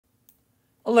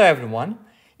Hello everyone.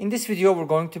 In this video, we're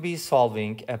going to be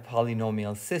solving a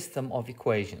polynomial system of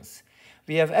equations.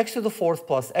 We have x to the fourth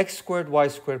plus x squared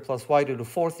plus y to the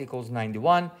fourth equals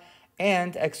 91,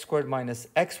 and x squared minus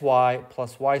xy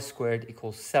plus y squared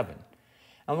equals 7.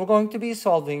 And we're going to be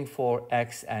solving for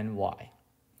x and y.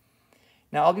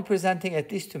 Now, I'll be presenting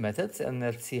at least two methods, and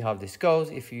let's see how this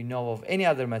goes. If you know of any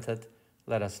other method,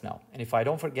 let us know. And if I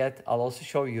don't forget, I'll also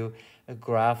show you a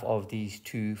graph of these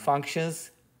two functions,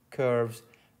 curves,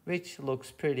 which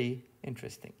looks pretty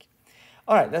interesting.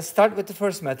 All right, let's start with the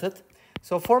first method.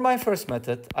 So for my first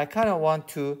method, I kind of want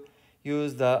to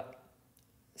use the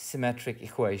symmetric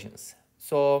equations.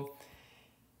 So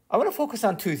I want to focus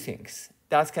on two things.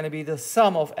 That's going to be the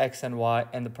sum of x and y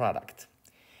and the product.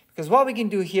 Because what we can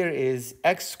do here is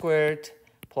x squared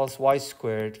plus y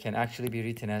squared can actually be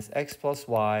written as x plus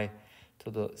y to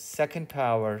the second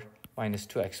power minus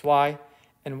 2xy.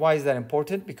 And why is that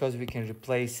important? Because we can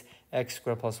replace x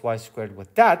squared plus y squared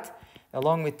with that,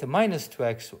 along with the minus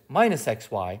 2x minus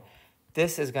xy.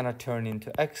 This is going to turn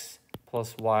into x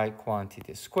plus y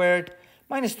quantity squared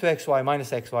minus 2xy minus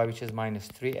xy, which is minus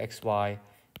 3xy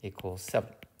equals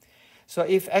 7. So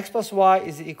if x plus y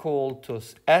is equal to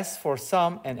s for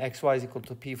sum and xy is equal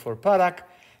to p for product,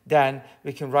 then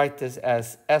we can write this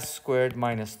as s squared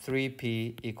minus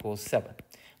 3p equals 7,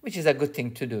 which is a good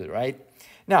thing to do, right?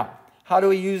 Now, how do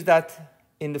we use that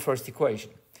in the first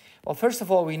equation? Well, first of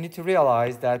all, we need to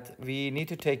realize that we need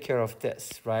to take care of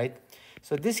this, right?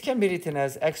 So this can be written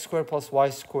as x squared plus y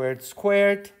squared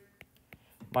squared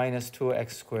minus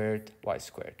 2x squared y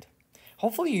squared.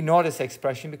 Hopefully you know this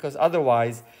expression, because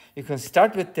otherwise you can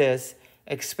start with this,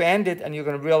 expand it, and you're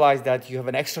going to realize that you have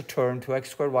an extra term, 2x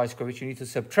squared y squared, which you need to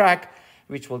subtract,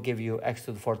 which will give you x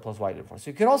to the fourth plus y to the fourth. So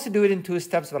you can also do it in two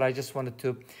steps, but I just wanted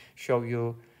to show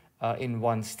you in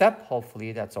one step.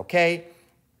 Hopefully that's okay.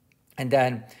 And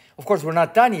then, of course, we're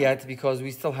not done yet because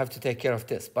we still have to take care of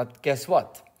this. But guess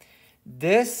what?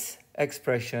 This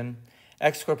expression,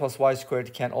 x squared plus y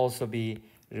squared, can also be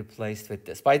replaced with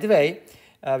this. By the way,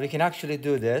 we can actually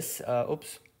do this.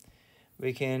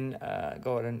 We can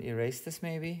go ahead and erase this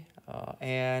maybe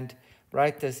and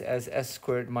write this as s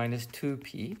squared minus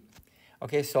 2p.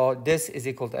 Okay, so this is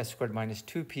equal to s squared minus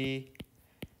 2p,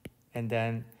 and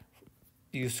then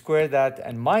you square that,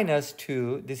 and minus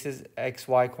 2, this is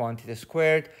xy quantity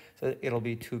squared, so it'll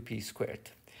be 2p squared.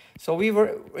 So we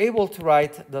were able to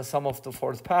write the sum of the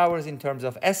fourth powers in terms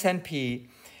of s and p,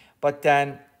 but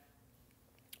then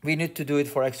we need to do it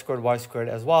for x squared y squared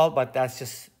as well, but that's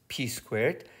just p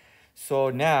squared. So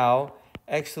now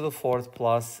x to the fourth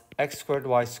plus x squared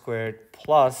y squared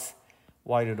plus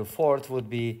y to the fourth would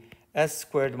be s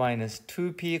squared minus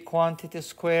 2p quantity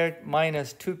squared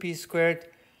minus 2p squared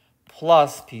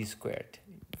plus p squared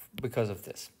because of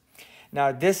this.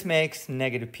 Now this makes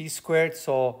negative p squared,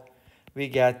 so we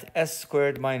get s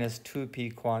squared minus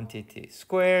 2p quantity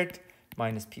squared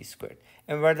minus p squared.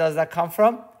 And where does that come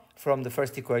from? From the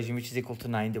first equation, which is equal to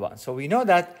 91. So we know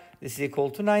that this is equal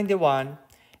to 91,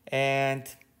 and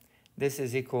this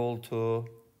is equal to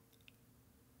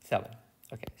 7.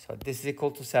 Okay, so this is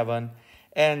equal to 7,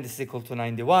 and this is equal to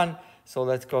 91. So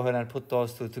let's go ahead and put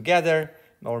those two together,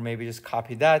 or maybe just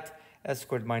copy that. S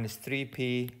squared minus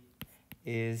 3p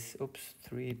is,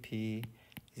 3p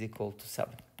is equal to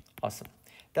 7. Awesome.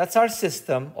 That's our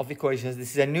system of equations.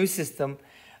 This is a new system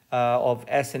of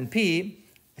S and P.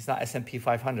 It's not S&P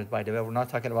 500, by the way. We're not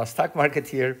talking about stock market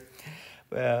here.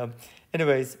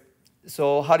 Anyways,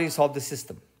 so how do you solve the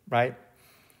system, right?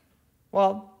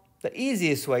 Well, the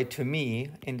easiest way to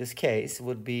me in this case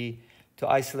would be to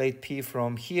isolate p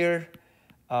from here.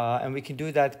 And we can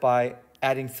do that by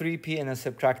adding 3p and then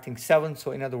subtracting 7. So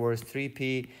in other words,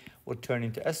 3p would turn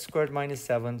into s squared minus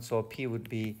 7. So p would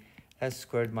be s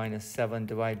squared minus 7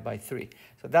 divided by 3.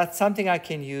 So that's something I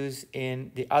can use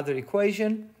in the other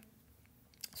equation,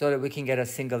 so that we can get a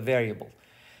single variable.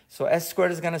 So s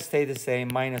squared is going to stay the same,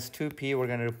 minus 2p. We're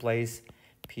going to replace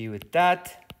p with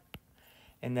that.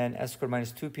 And then s squared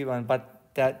minus 2p1,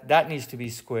 but that needs to be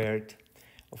squared,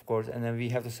 of course. And then we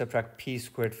have to subtract p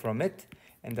squared from it,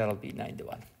 and that'll be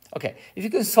 91. Okay, if you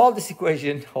can solve this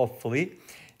equation, hopefully,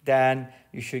 then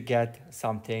you should get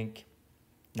something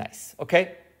nice,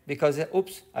 okay? Because,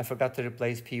 I forgot to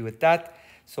replace p with that.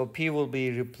 So p will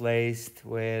be replaced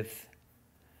with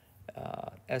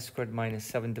s squared minus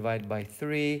 7 divided by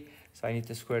 3. So I need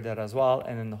to square that as well.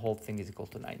 And then the whole thing is equal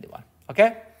to 91.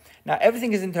 Okay? Now,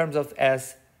 everything is in terms of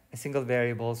s, a single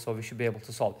variable. So we should be able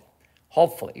to solve it.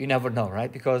 Hopefully. You never know,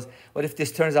 right? Because what if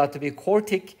this turns out to be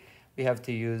quartic? We have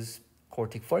to use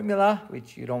quartic formula,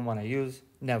 which you don't want to use.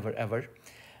 Never, ever.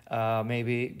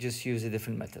 Maybe just use a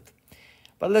different method.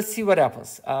 But let's see what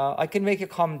happens. I can make a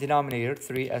common denominator,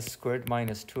 3s squared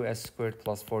minus 2s squared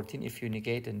plus 14 if you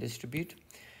negate and distribute,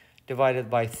 divided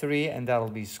by 3, and that'll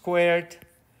be squared.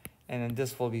 And then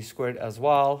this will be squared as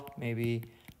well. Maybe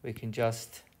we can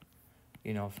just,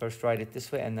 first write it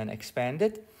this way and then expand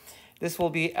it. This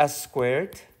will be s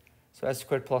squared. So s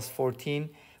squared plus 14.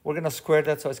 We're going to square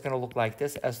that, so it's going to look like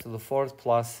this. S to the 4th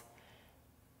plus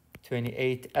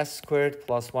 28s squared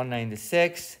plus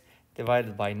 196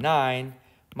 divided by 9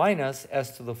 minus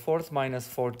s to the 4th minus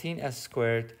 14s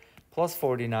squared plus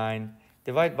 49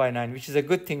 divided by 9, which is a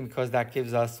good thing because that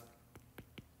gives us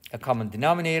a common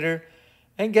denominator.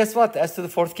 And guess what? S to the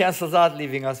 4th cancels out,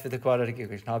 leaving us with a quadratic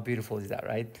equation. How beautiful is that,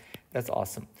 right? That's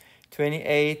awesome.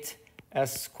 28s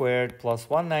squared plus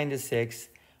 196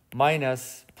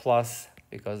 minus plus,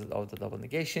 because of the double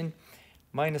negation,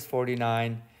 minus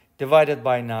 49 divided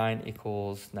by 9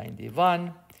 equals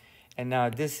 91. And now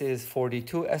this is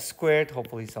 42s squared.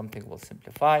 Hopefully something will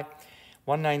simplify.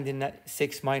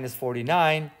 196 minus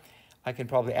 49. I can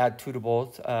probably add 2 to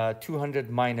both. 200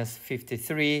 minus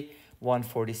 53,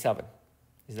 147.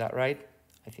 Is that right?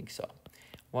 I think so.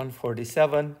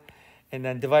 147. And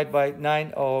then divide by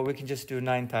 9. Oh, we can just do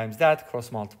 9 times that.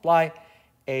 Cross multiply.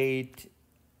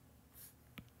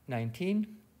 819.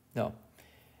 No.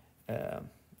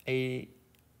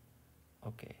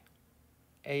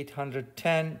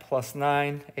 810 plus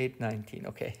 9, 819.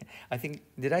 Okay. I think,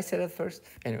 did I say that first?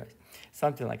 Anyways,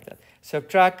 something like that.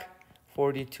 Subtract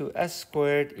 42s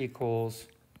squared equals,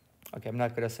 okay, I'm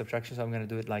not good at subtraction, so I'm going to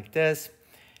do it like this.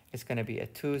 It's going to be a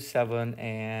 2, 7,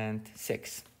 and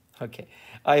 6. Okay.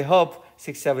 I hope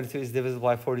 672 is divisible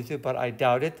by 42, but I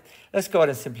doubt it. Let's go ahead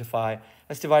and simplify.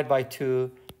 Let's divide by 2.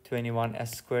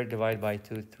 21s squared divided by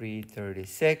 2,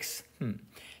 336.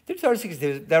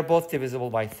 336, they're both divisible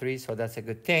by 3, so that's a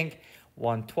good thing.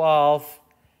 112.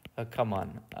 Come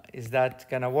on. Is that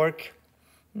going to work?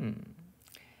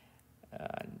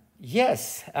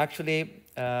 Yes, actually,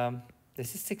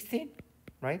 this is 16,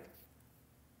 right?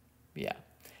 Yeah,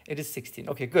 it is 16.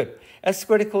 Okay, good. S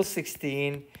squared equals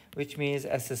 16, which means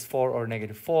S is 4 or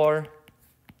negative 4.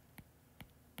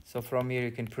 So from here,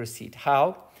 you can proceed.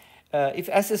 How? If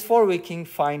S is 4, we can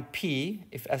find P.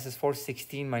 If S is 4,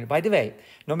 16 minus. By the way,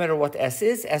 no matter what S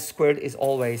is, S squared is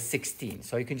always 16.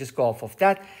 So you can just go off of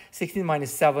that. 16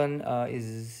 minus 7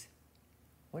 is,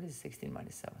 what is 16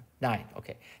 minus 7? 9.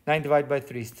 Okay. 9 divided by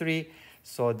 3 is 3.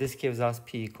 So this gives us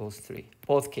P equals 3.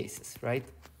 Both cases, right?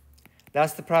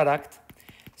 That's the product.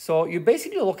 So you're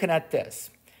basically looking at this.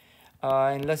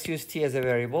 And let's use T as a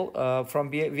variable. From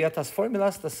Vieta's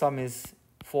formulas, the sum is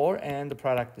 4 and the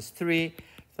product is 3.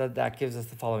 So that gives us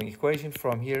the following equation.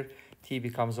 From here, T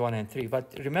becomes 1 and 3.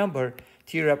 But remember,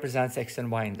 T represents X and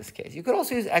Y in this case. You could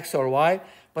also use X or Y,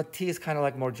 but T is kind of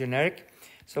like more generic.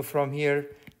 So from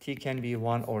here, T can be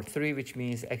 1 or 3, which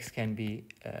means X can be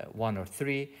 1 or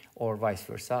 3, or vice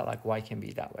versa, like Y can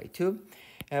be that way too.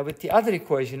 With the other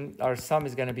equation, our sum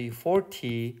is going to be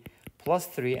 4T plus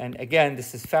 3. And again,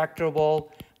 this is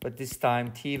factorable, but this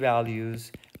time T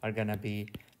values are going to be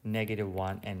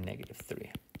 -1 and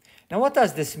 -3. Now, what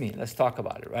does this mean? Let's talk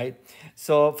about it, right?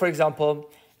 So, for example,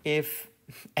 if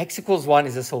X equals 1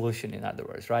 is a solution, in other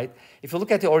words, right? If you look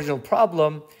at the original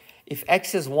problem, if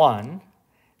X is 1,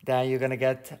 then you're going to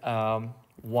get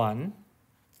 1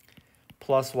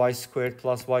 plus Y squared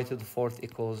plus Y to the 4th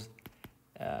equals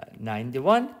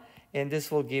 91. And this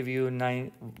will give you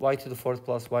Y to the 4th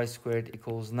plus Y squared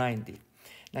equals 90.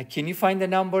 Now, can you find a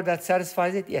number that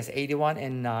satisfies it? Yes, 81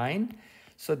 and 9.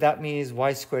 So that means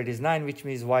Y squared is 9, which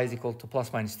means Y is equal to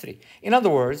plus minus 3. In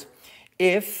other words,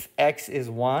 if X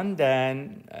is 1,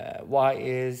 then Y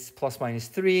is plus minus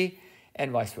 3,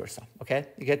 and vice versa. Okay,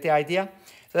 you get the idea?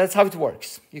 So that's how it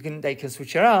works. They can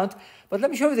switch around. But let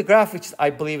me show you the graph, which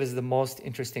I believe is the most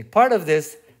interesting part of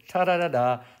this.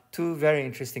 Ta-da-da-da, 2 very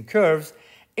interesting curves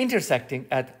intersecting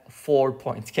at 4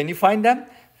 points. Can you find them?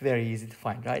 Very easy to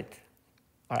find, right?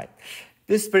 All right.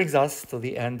 This brings us to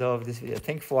the end of this video.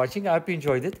 Thank you for watching. I hope you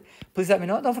enjoyed it. Please let me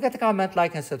know. Don't forget to comment,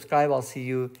 like, and subscribe. I'll see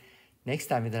you next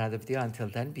time with another video. Until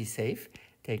then, be safe.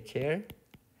 Take care.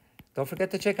 Don't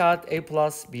forget to check out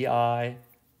aplusbi,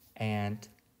 and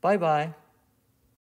bye-bye.